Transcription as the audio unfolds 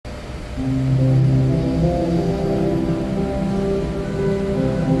In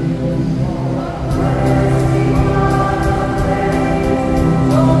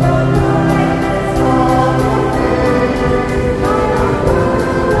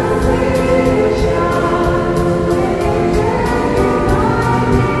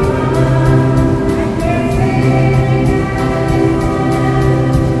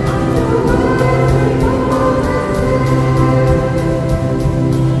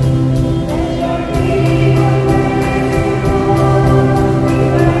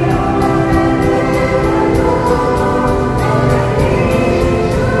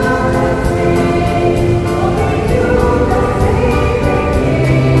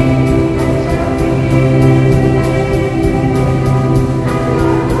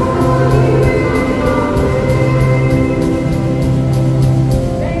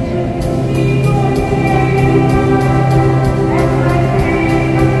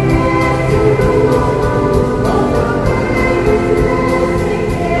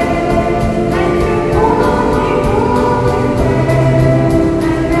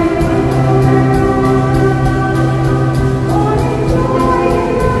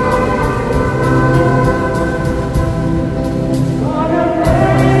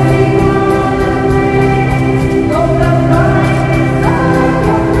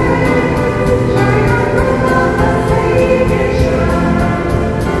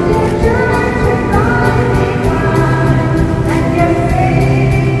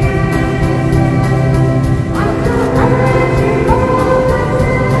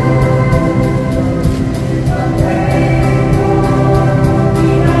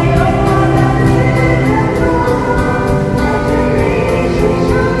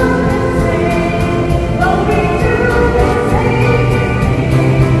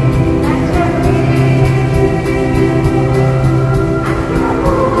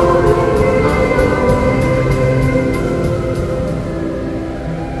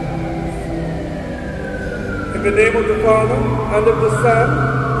the name of the Father, and of the Son,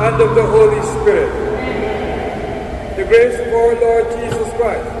 and of the Holy Spirit. The grace of our Lord Jesus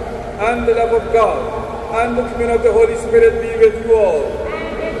Christ, and the love of God, and the communion of the Holy Spirit be with you all.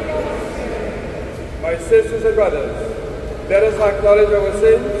 My sisters and brothers, let us acknowledge our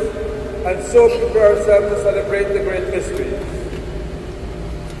sins, and so prepare ourselves to celebrate the great mysteries.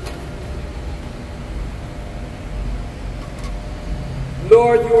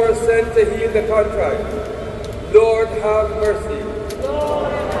 Lord, you are sent to heal the contrite. Lord, have mercy.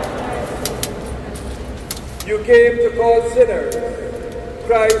 Lord, have mercy. You came to call sinners.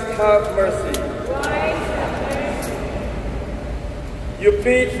 Christ, have mercy. Christ, have mercy. You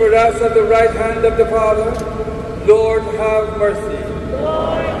plead for us at the right hand of the Father. Lord, have mercy.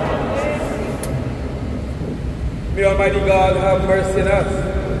 Lord, have mercy. May Almighty God have mercy on us,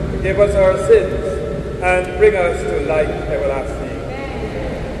 forgive us our sins, and bring us to life everlasting.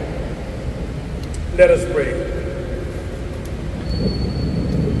 Let us pray.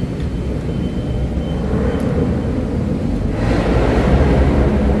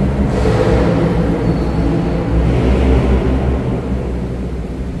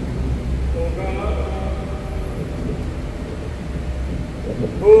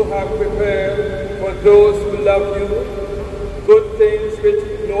 Who have prepared for those who love you good things which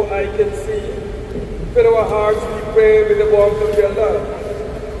no eye can see. Fill our hearts, we pray, with the warmth of your love,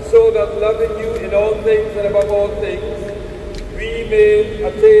 so that loving you in all things and above all things, we may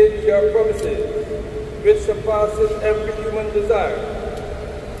attain your promises, which surpasses every human desire.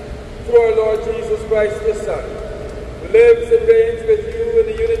 Through our Lord Jesus Christ, your Son, who lives and reigns with you in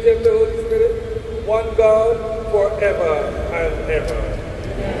the unity of the Holy Spirit, one God, forever and ever.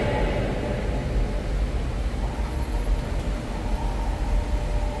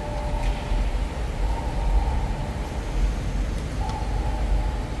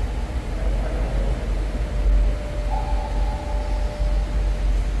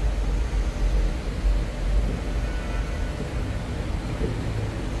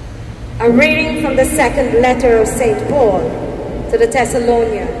 A reading from the second letter of St. Paul to the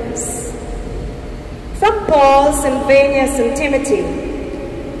Thessalonians. From Paul, Silvanus, and Timothy,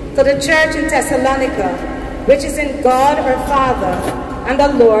 to the church in Thessalonica, which is in God our Father and the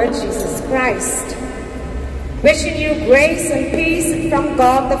Lord Jesus Christ. Wishing you grace and peace from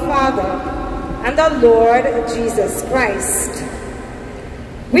God the Father and the Lord Jesus Christ.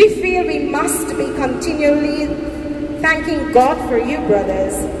 We feel we must be continually thanking God for you,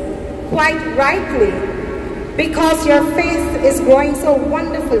 brothers, quite rightly, because your faith is growing so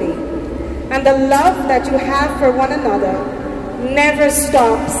wonderfully, and the love that you have for one another never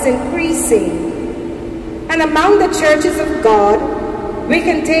stops increasing. And among the churches of God, we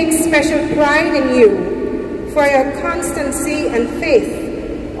can take special pride in you for your constancy and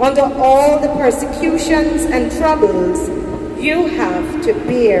faith under all the persecutions and troubles you have to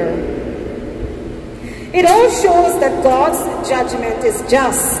bear. It all shows that God's judgment is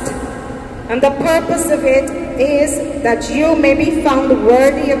just, and the purpose of it is that you may be found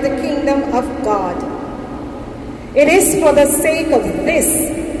worthy of the kingdom of God. It is for the sake of this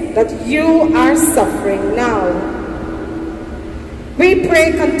that you are suffering now. We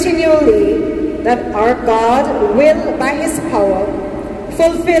pray continually that our God will, by his power,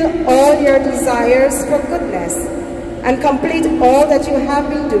 fulfill all your desires for goodness and complete all that you have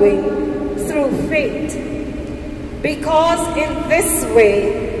been doing through faith. Because in this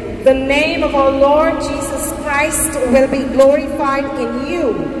way, the name of our Lord Jesus Christ will be glorified in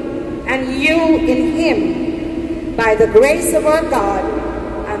you and you in him, by the grace of our God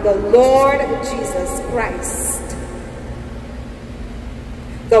and the Lord Jesus Christ.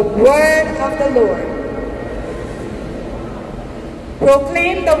 The word of the Lord.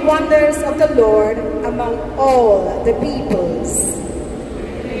 Proclaim the wonders of the Lord among all the peoples.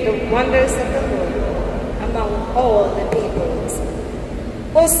 The wonders of the Lord among all the peoples.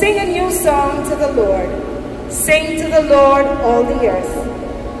 Oh, sing a new song to the Lord. Sing to the Lord, all the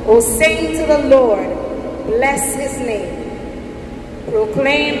earth. Oh, sing to the Lord. Bless his name.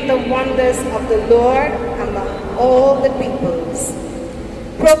 Proclaim the wonders of the Lord among all the peoples.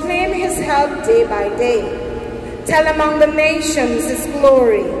 Proclaim his help day by day. Tell among the nations his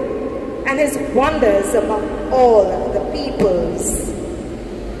glory and his wonders among all the peoples.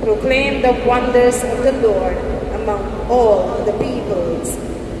 Proclaim the wonders of the Lord among all the peoples.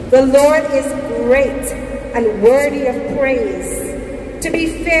 The Lord is great and worthy of praise, to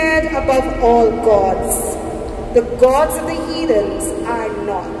be feared above all gods. The gods of the heathens are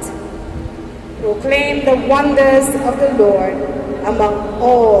not. Proclaim the wonders of the Lord among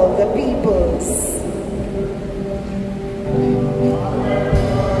all the peoples.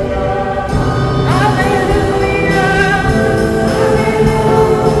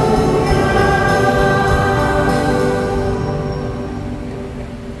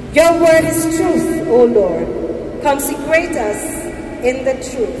 Your word is truth, O Lord. Consecrate us in the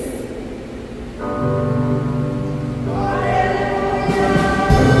truth.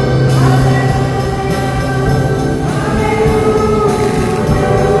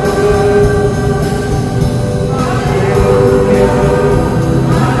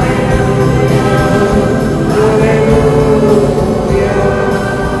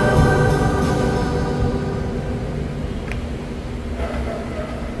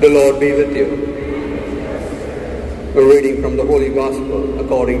 The Lord be with you. A reading from the Holy Gospel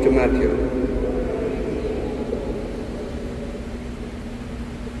according to Matthew.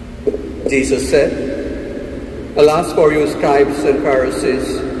 Jesus said, "Alas for you scribes and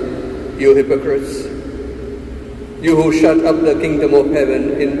Pharisees, you hypocrites, you who shut up the kingdom of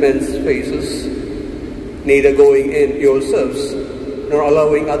heaven in men's faces, neither going in yourselves, nor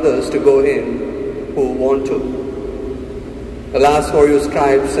allowing others to go in who want to. Alas for you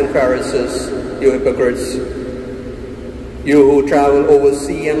scribes and Pharisees, you hypocrites, you who travel over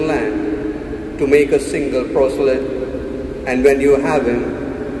sea and land to make a single proselyte, and when you have him,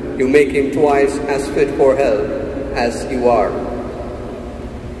 you make him twice as fit for hell as you are.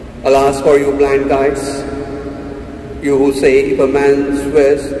 Alas for you blind guides, you who say if a man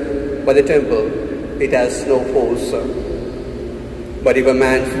swears by the temple, it has no force. But if a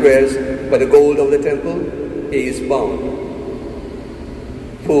man swears by the gold of the temple, he is bound.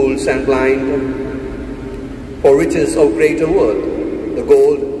 Fools and blind, for which is of greater worth, the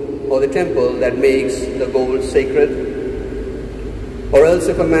gold or the temple that makes the gold sacred? Or else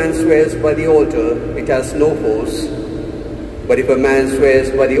if a man swears by the altar, it has no force. But if a man swears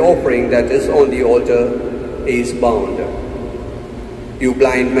by the offering that is on the altar, he is bound. You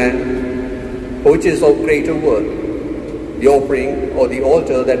blind men, for which is of greater worth, the offering or the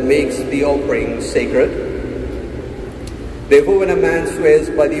altar that makes the offering sacred? Therefore, when a man swears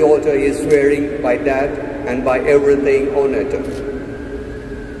by the altar, he is swearing by that and by everything on it.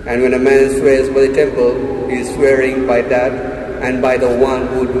 And when a man swears by the temple, he is swearing by that and by the one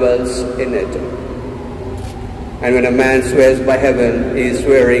who dwells in it. And when a man swears by heaven, he is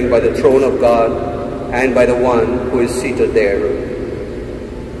swearing by the throne of God and by the one who is seated there.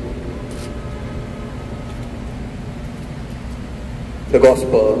 The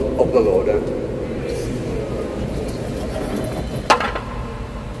Gospel of the Lord.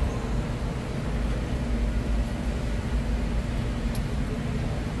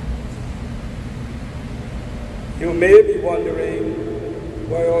 You may be wondering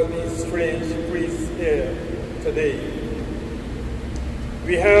why all these strange priests here today.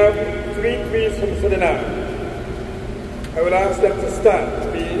 We have 3 priests from Suriname. I will ask them to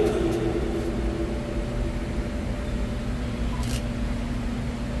stand, please.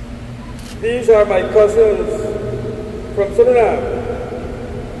 These are my cousins from Suriname.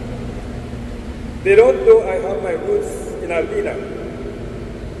 They don't know I have my roots in Albina,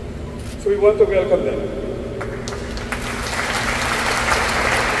 so we want to welcome them.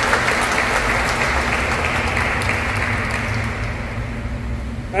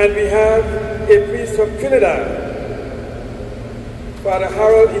 And we have a priest from Trinidad, Father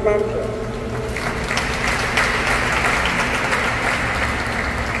Harold Imamsha.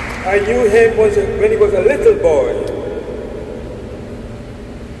 I knew him when he was a little boy.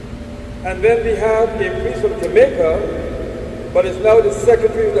 And then we have a priest from Jamaica, but is now the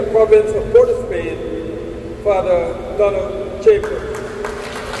secretary of the province of Port of Spain, Father Donald Chambers.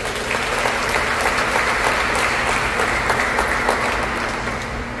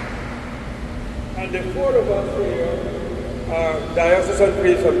 And the 4 of us here are diocesan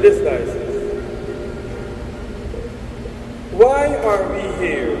priests from this diocese. Why are we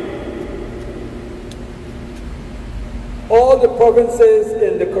here? All the provinces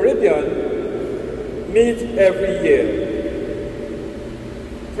in the Caribbean meet every year.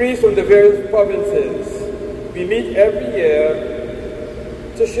 Priests from the various provinces, we meet every year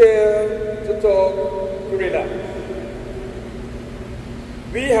to share, to talk, to relax.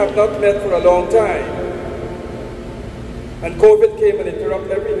 We have not met for a long time, and COVID came and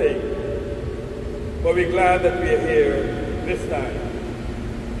interrupted everything. But we're glad that we are here this time.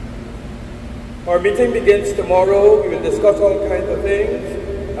 Our meeting begins tomorrow. We will discuss all kinds of things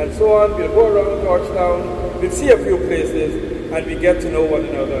and so on. We'll go around Georgetown, we'll see a few places, and we get to know one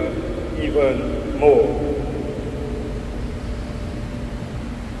another even more.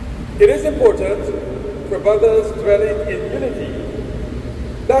 It is important for brothers dwelling in unity.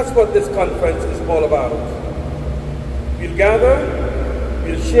 That's what this conference is all about. We'll gather,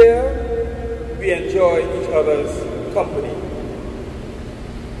 we'll share, we enjoy each other's company.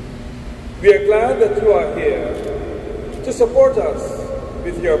 We are glad that you are here to support us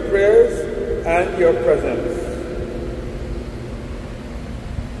with your prayers and your presence.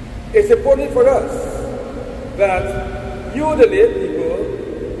 It's important for us that you, the lay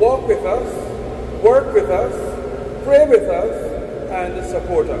people, walk with us, work with us, pray with us, and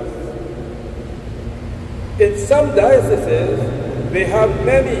support us. In some dioceses, they have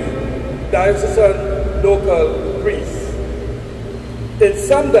many diocesan local priests. In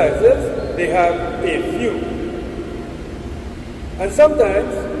some dioceses, they have a few. And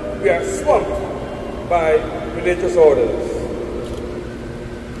sometimes we are swamped by religious orders.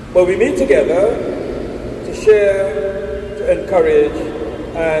 But we meet together to share, to encourage,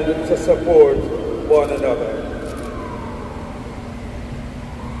 and to support one another.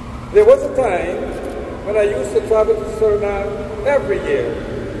 There was a time when I used to travel to Suriname every year.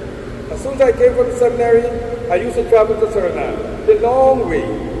 As soon as I came from the seminary, I used to travel to Suriname, the long way,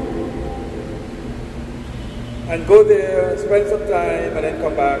 and go there, spend some time, and then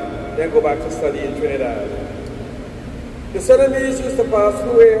come back, then go back to study in Trinidad. The Surinamese used to pass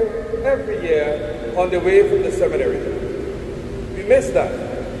through here every year on the way from the seminary. We miss that.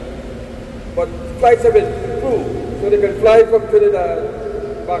 But flights have been improved, so they can fly from Trinidad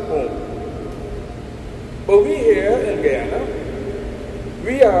back home. But we here in Guyana,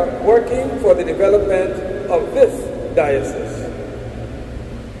 we are working for the development of this diocese.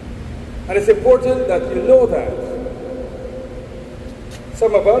 And it's important that you know that.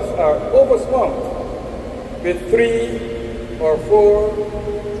 Some of us are overswamped with 3 or 4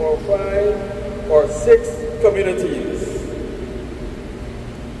 or 5 or 6 communities.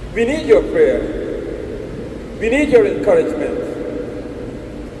 We need your prayer. We need your encouragement.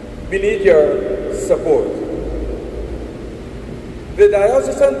 We need your support. The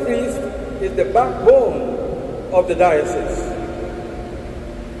diocesan priest is the backbone of the diocese.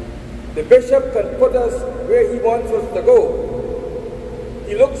 The bishop can put us where he wants us to go.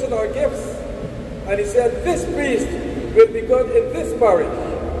 He looks at our gifts and he said, this priest will be good in this parish,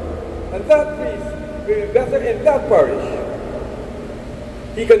 and that priest will be better in that parish.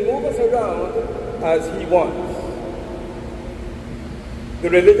 He can move us around as he wants. The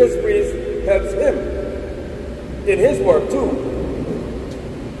religious priest helps him in his work too.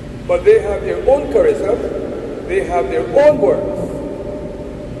 But they have their own charism, they have their own works.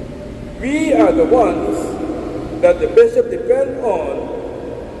 We are the ones that the bishop depends on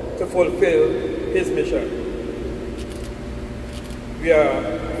to fulfill his mission. We are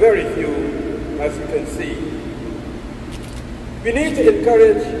very few, as you can see. We need to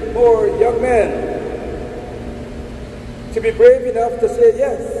encourage more young men. to be brave enough to say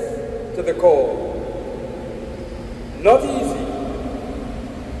yes to the call. Not easy.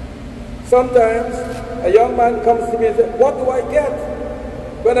 Sometimes a young man comes to me and says, what do I get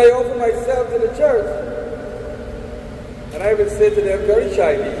when I offer myself to the church? And I will say to them very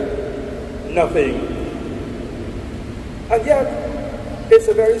shyly, nothing. And yet, it's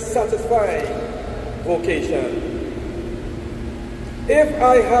a very satisfying vocation. If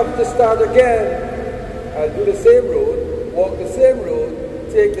I have to start again, I'll do the same road, walk the same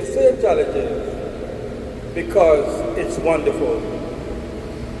road, take the same challenges, because it's wonderful.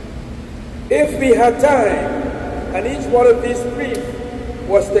 If we had time, and each one of these priests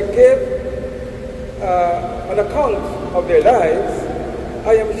was to give an account of their lives,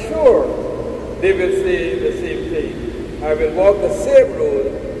 I am sure they will say the same thing. I will walk the same road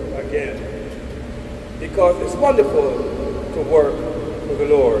again, because it's wonderful to work for the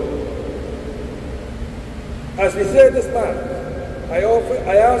Lord. As we say this Mass, I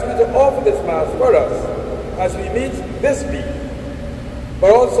ask you to offer this Mass for us as we meet this week, but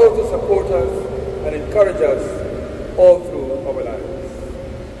also to support us and encourage us all through our lives.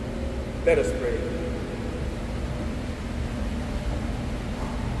 Let us pray.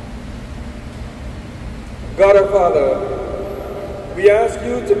 God our Father, we ask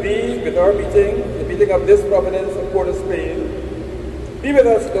you to be with our meeting, the meeting of this province of Port of Spain. Be with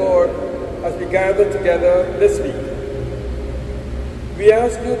us, Lord, as we gather together this week. We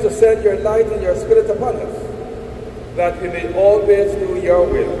ask you to send your light and your Spirit upon us, that we may always do your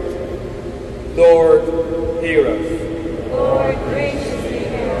will. Lord, hear us. Lord, graciously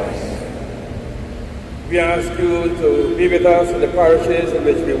hear us. We ask you to be with us in the parishes in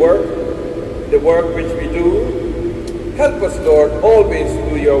which we work, the work which we do. Help us, Lord, always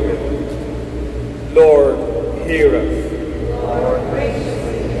do your will. Lord, hear us. Lord,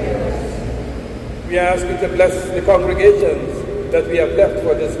 graciously hear us. We ask you to bless the congregations that we have left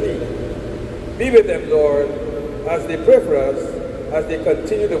for this week. Be with them, Lord, as they pray for us, as they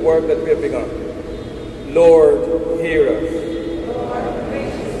continue the work that we have begun. Lord, hear us. Lord,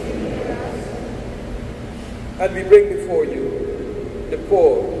 graciously hear us. And we bring before you the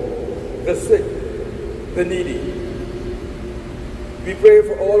poor, the sick, the needy. We pray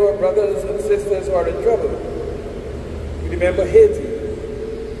for all our brothers and sisters who are in trouble. We remember Haiti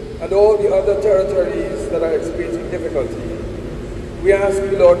and all the other territories that are experiencing difficulty. We ask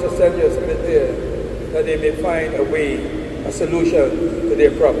you, Lord, to send your Spirit there, that they may find a way, a solution to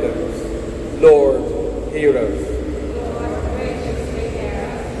their problems. Lord, hear us. Lord, graciously hear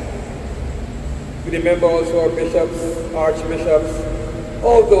us. We remember also our bishops, archbishops,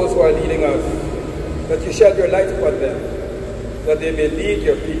 all those who are leading us, that you shed your light upon them, that they may lead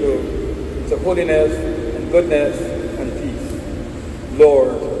your people into holiness and goodness and peace.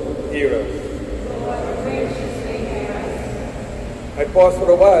 Lord, hear us. Lord, graciously hear us. I pause for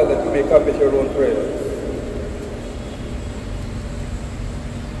a while that you may come with your own prayers.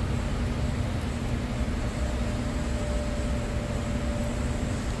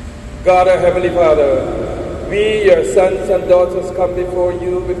 God, our Heavenly Father, we, your sons and daughters, come before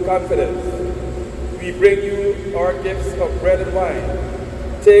you with confidence. We bring you our gifts of bread and wine.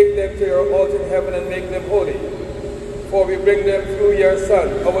 Take them to your altar in heaven and make them holy. For we bring them through your Son,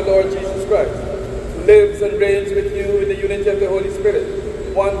 our Lord Jesus Christ, who lives and reigns with you in the unity of the Holy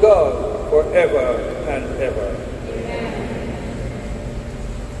Spirit, one God, forever and ever.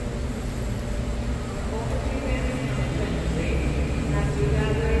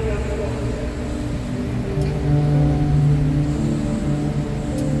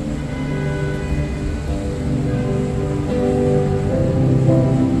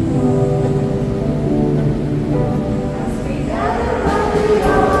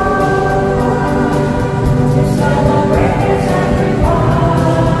 Celebrate your sacrifice.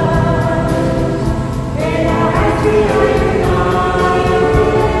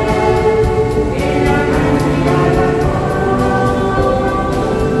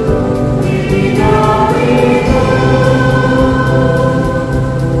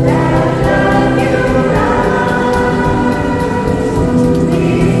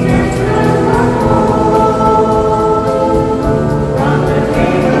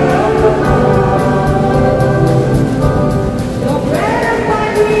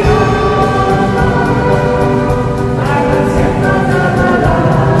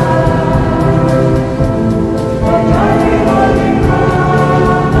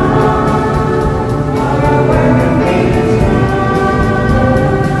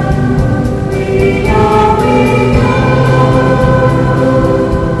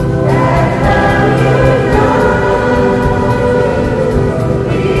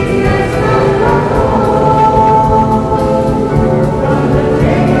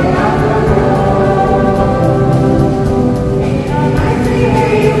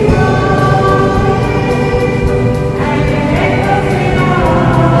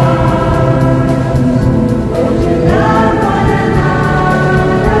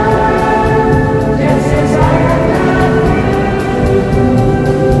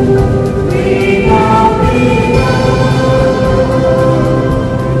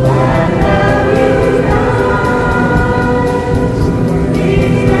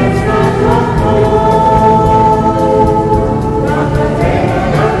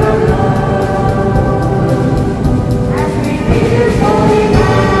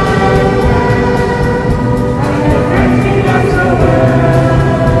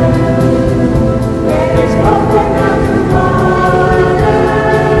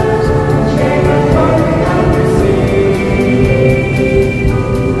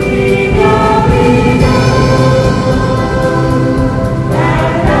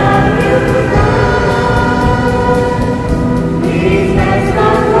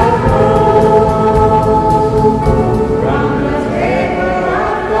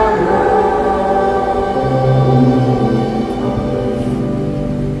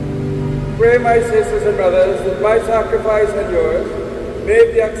 pray, my sisters and brothers, that my sacrifice and yours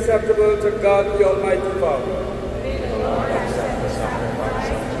may be acceptable to God the Almighty Father. May the Lord accept the sacrifice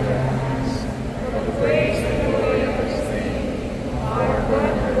into your hands, for the praise and glory of his name, our good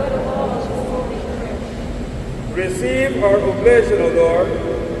and good of all his holy church. Receive our oblation, O Lord,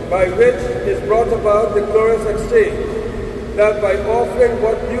 by which is brought about the glorious exchange, that by offering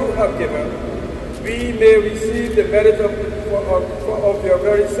what you have given, we may receive the merit of your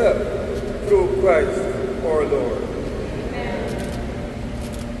very self, through Christ our Lord. Amen.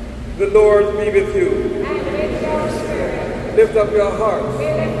 The Lord be with you. And with your spirit, Lift up your hearts. we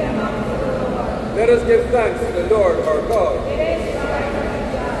lift them up to the Lord. Let us give thanks to the Lord our God. It is right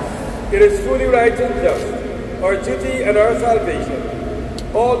and just. It is truly right and just, our duty and our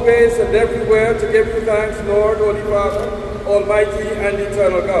salvation, always and everywhere to give you thanks, Lord, Holy Father, Almighty and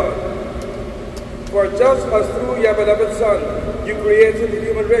eternal God. For just as through your beloved Son you created the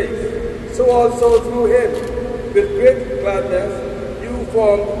human race, so also through him, with great gladness, you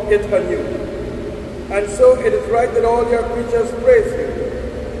formed it anew. And so it is right that all your creatures praise you,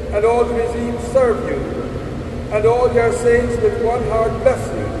 and all the redeemed serve you, and all your saints with one heart bless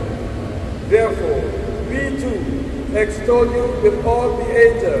you. Therefore, we too extol you with all the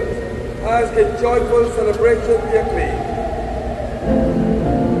angels, as in joyful celebration we acclaim.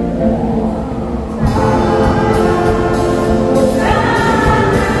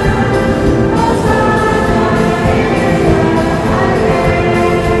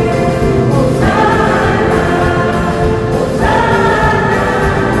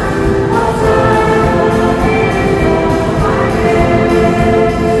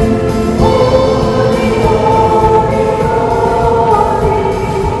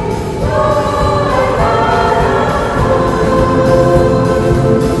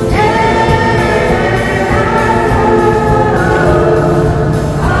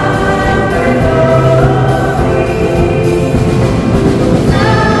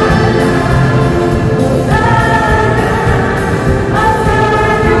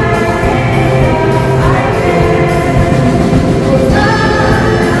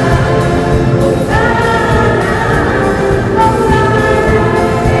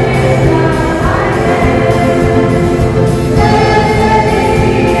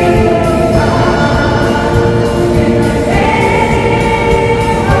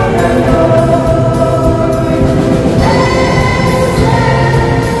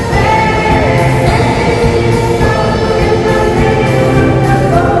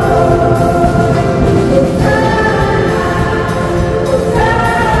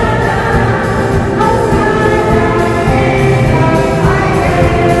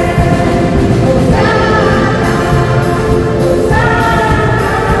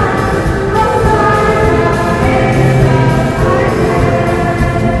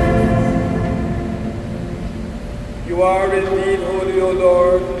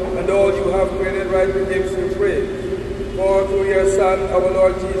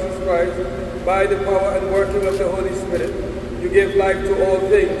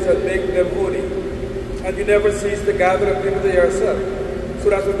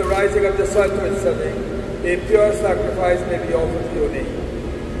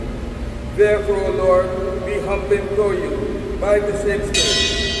 Therefore, O Lord, we humbly implore you, by the same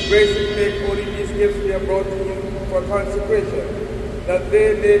Spirit, graciously make holy these gifts we have brought to you for consecration, that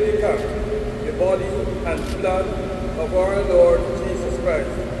they may become the body and blood of our Lord Jesus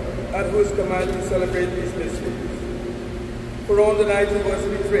Christ, at whose command we celebrate these mysteries. For on the night he was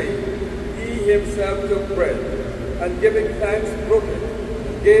betrayed, he himself took bread, and giving thanks, broke it,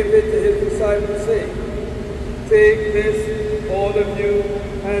 and gave it to his disciples, saying, "Take this, all of you,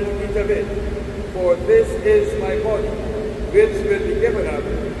 and eat of it, for this is my body, which will be given up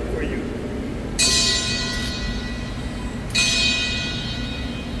for you."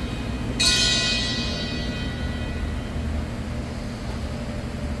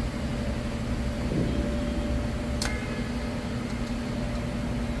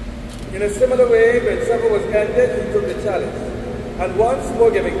 In a similar way, when supper was ended, he took the chalice, and once more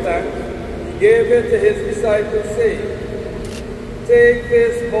giving thanks, he gave it to his disciples, saying, "Take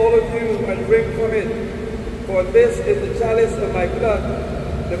this, all of you, and drink from it, for this is the chalice of my blood,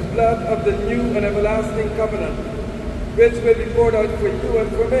 the blood of the new and everlasting covenant, which will be poured out for you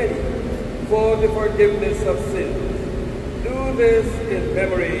and for many, for the forgiveness of sins. Do this in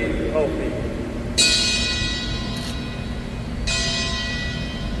memory of me."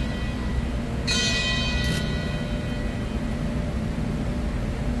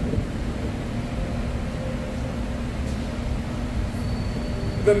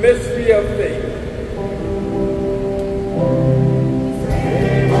 The mystery of faith.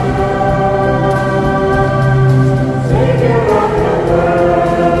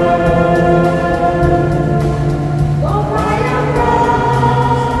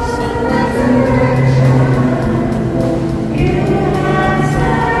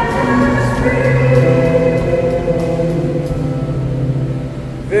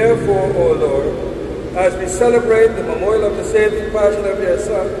 O Lord, as we celebrate the memorial of the saving passion of your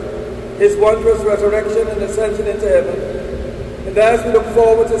Son, his wondrous resurrection and ascension into heaven, and as we look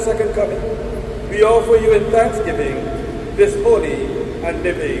forward to his second coming, we offer you in thanksgiving this holy and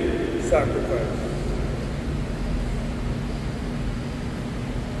living sacrifice.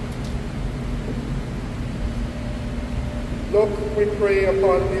 Look, we pray,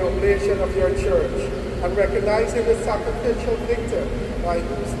 upon the oblation of your church, and recognizing the sacrificial victim by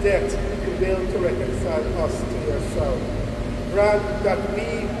whose death you will to reconcile us to yourself. Grant that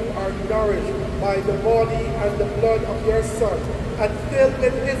we who are nourished by the body and the blood of your Son, and filled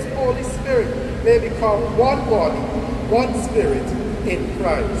with his Holy Spirit, may become one body, one spirit in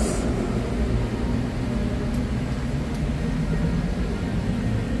Christ.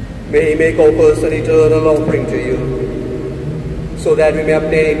 May he make our first and eternal offering to you, so that we may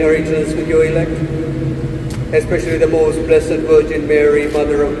obtain inheritance with your elect, especially the most blessed Virgin Mary,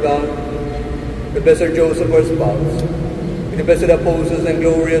 Mother of God, the blessed Joseph, her spouse, with the blessed apostles and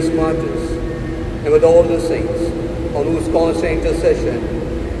glorious martyrs, and with all the saints, on whose constant intercession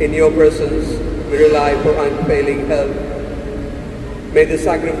in your presence we rely for unfailing help. May the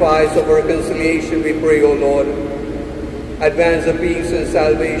sacrifice of reconciliation, we pray, O Lord, advance the peace and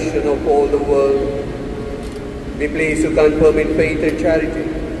salvation of all the world. Be pleased to confirm in faith and charity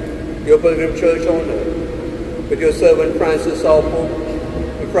your pilgrim church on earth, with your servant Francis our Pope,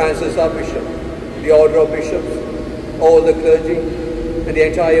 and Francis our Bishop, the order of bishops, all the clergy, and the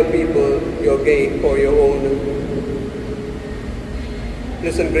entire people your gain for your own.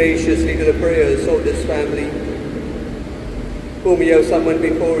 Listen graciously to the prayers of this family, whom you have summoned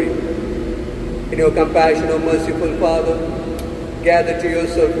before you. In your compassion, O merciful Father, gather to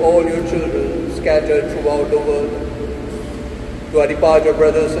yourself all your children scattered throughout the world. To our departed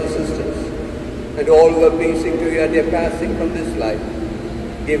brothers and sisters, and all who are pleasing to you at their passing from this life,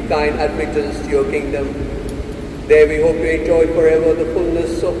 give kind admittance to your kingdom. There we hope to enjoy forever the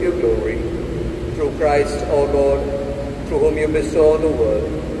fullness of your glory. Through Christ our Lord, through whom you bestow on the world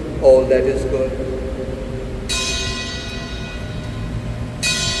all that is good.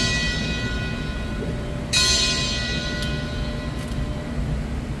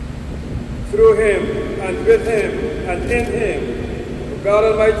 Through him, and with him, and in him, God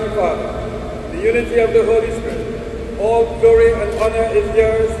Almighty Father, the unity of the Holy Spirit, all glory and honor is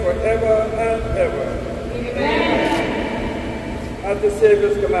yours forever and ever. Amen. At the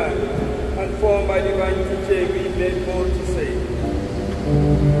Savior's command, and formed by divine teaching, we made bold to say,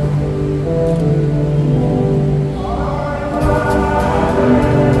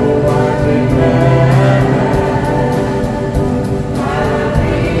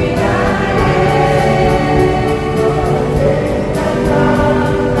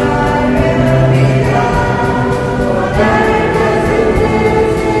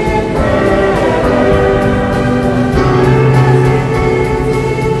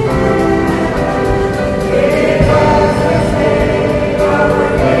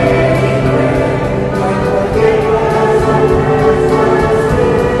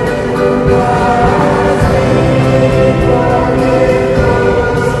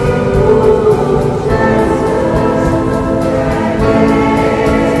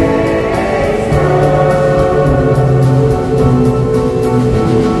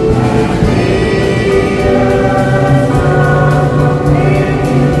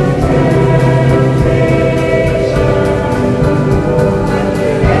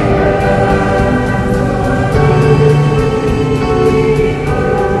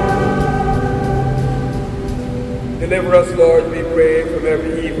 deliver us, Lord, we pray, from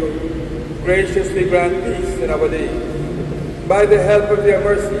every evil. Graciously grant peace in our days. By the help of your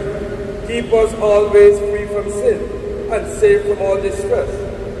mercy, keep us always free from sin and safe from all distress,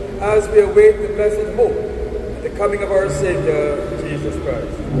 as we await the blessed hope and the coming of our Savior, Jesus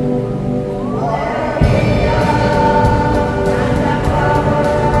Christ.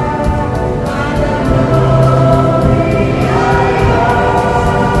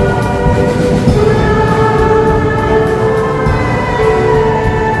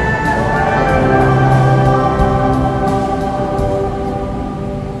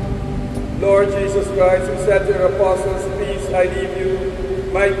 Lord Jesus Christ, who said to your apostles, peace I leave you,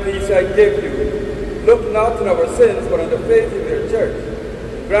 my peace I give you. Look not on our sins, but on the faith of your church.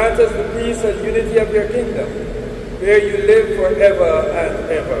 Grant us the peace and unity of your kingdom, where you live forever and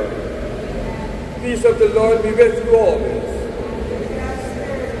ever. Peace of the Lord be with you always.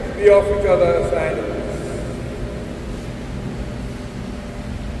 We offer each other a sign of peace.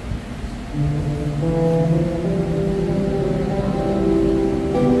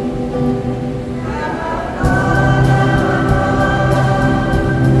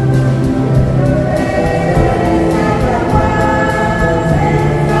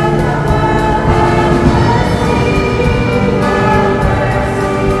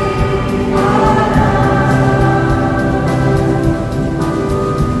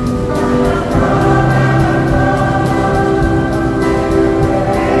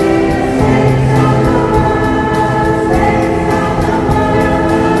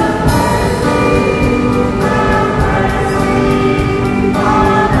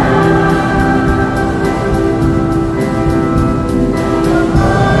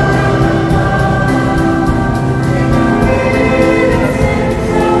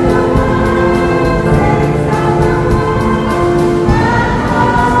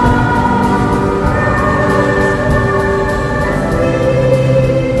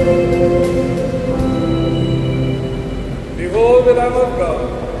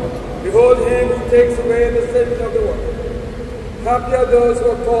 God. Behold him who takes away the sins of the world. Happy are those who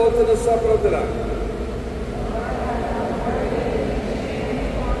are called to the supper of the Lamb.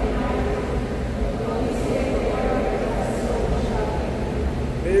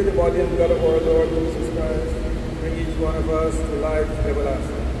 May the body and blood of our Lord Jesus Christ bring each one of us to life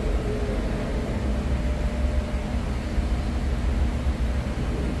everlasting.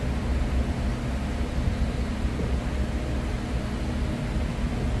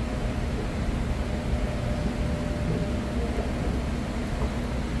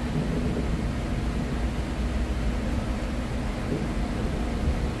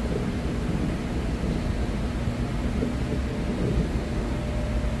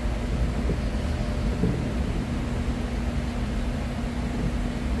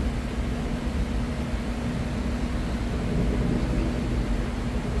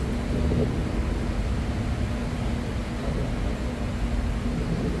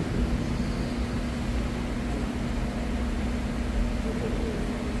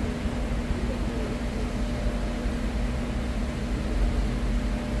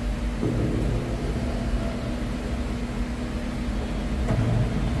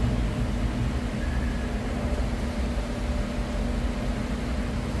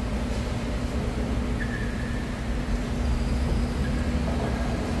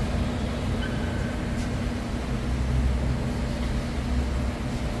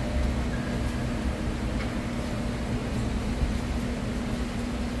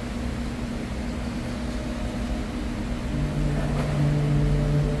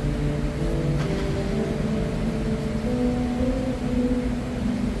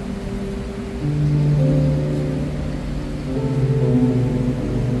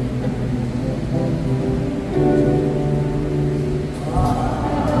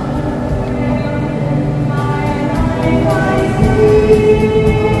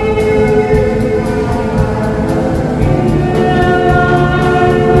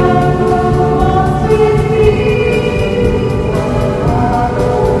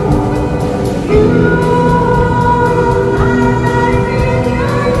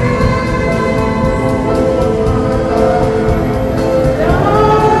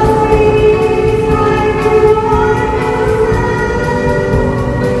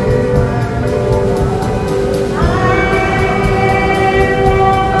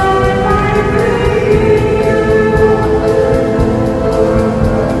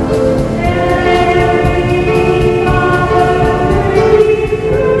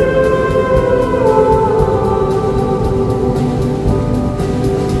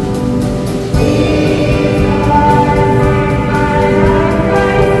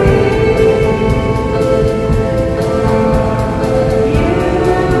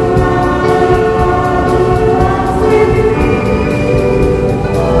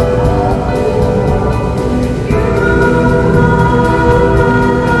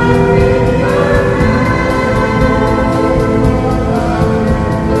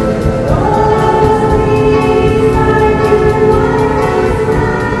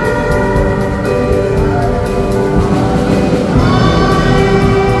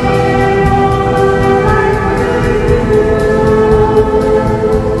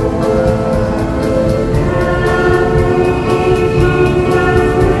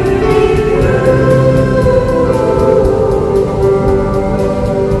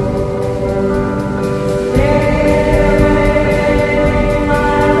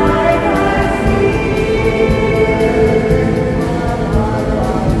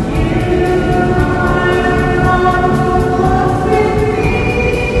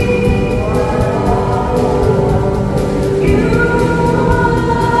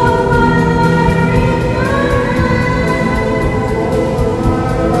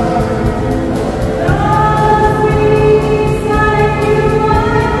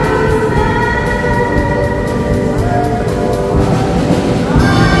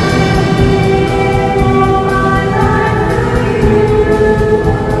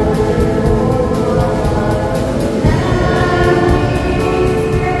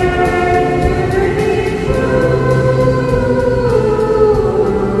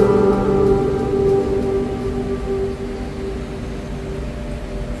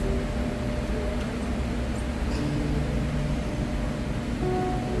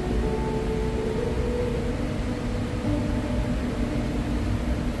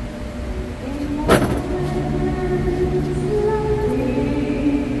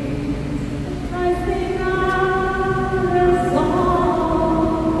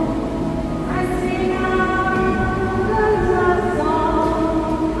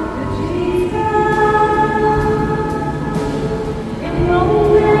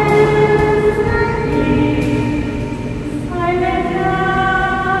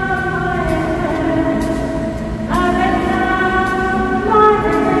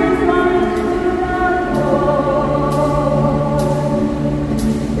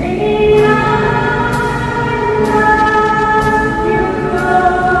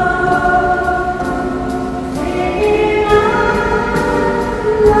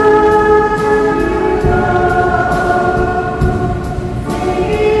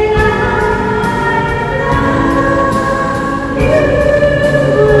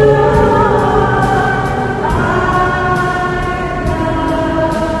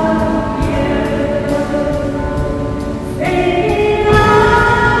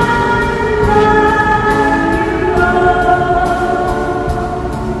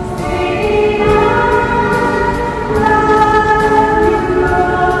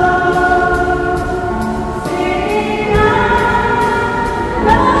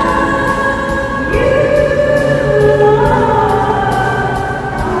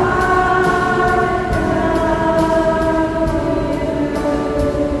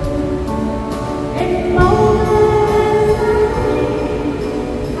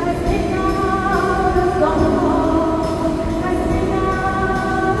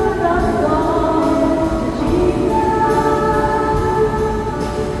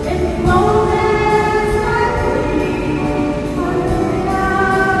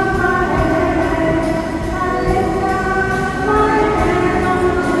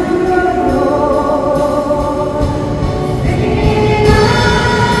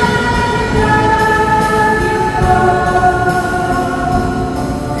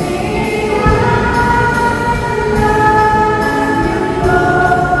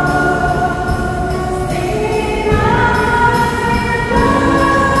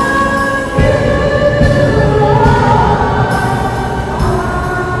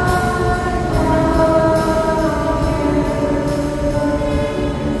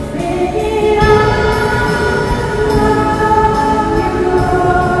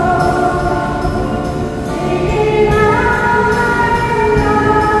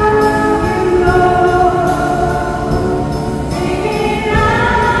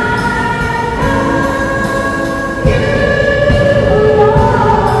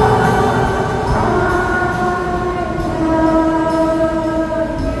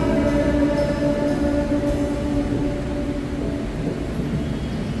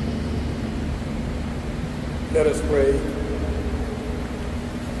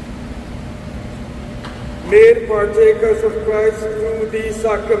 partakers of Christ through these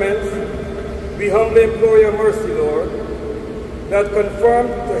sacraments, we humbly implore your mercy, Lord, that conformed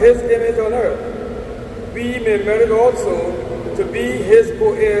to his image on earth, we may merit also to be his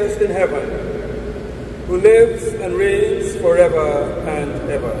co-heirs in heaven, who lives and reigns forever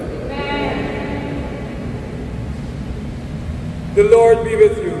and ever. Amen. The Lord be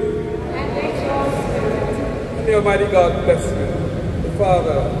with you. And with your spirit. And the Almighty God bless you, the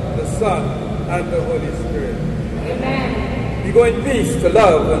Father, the Son, and the Holy Spirit. Amen. You go in peace to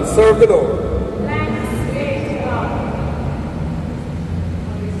love and serve the Lord.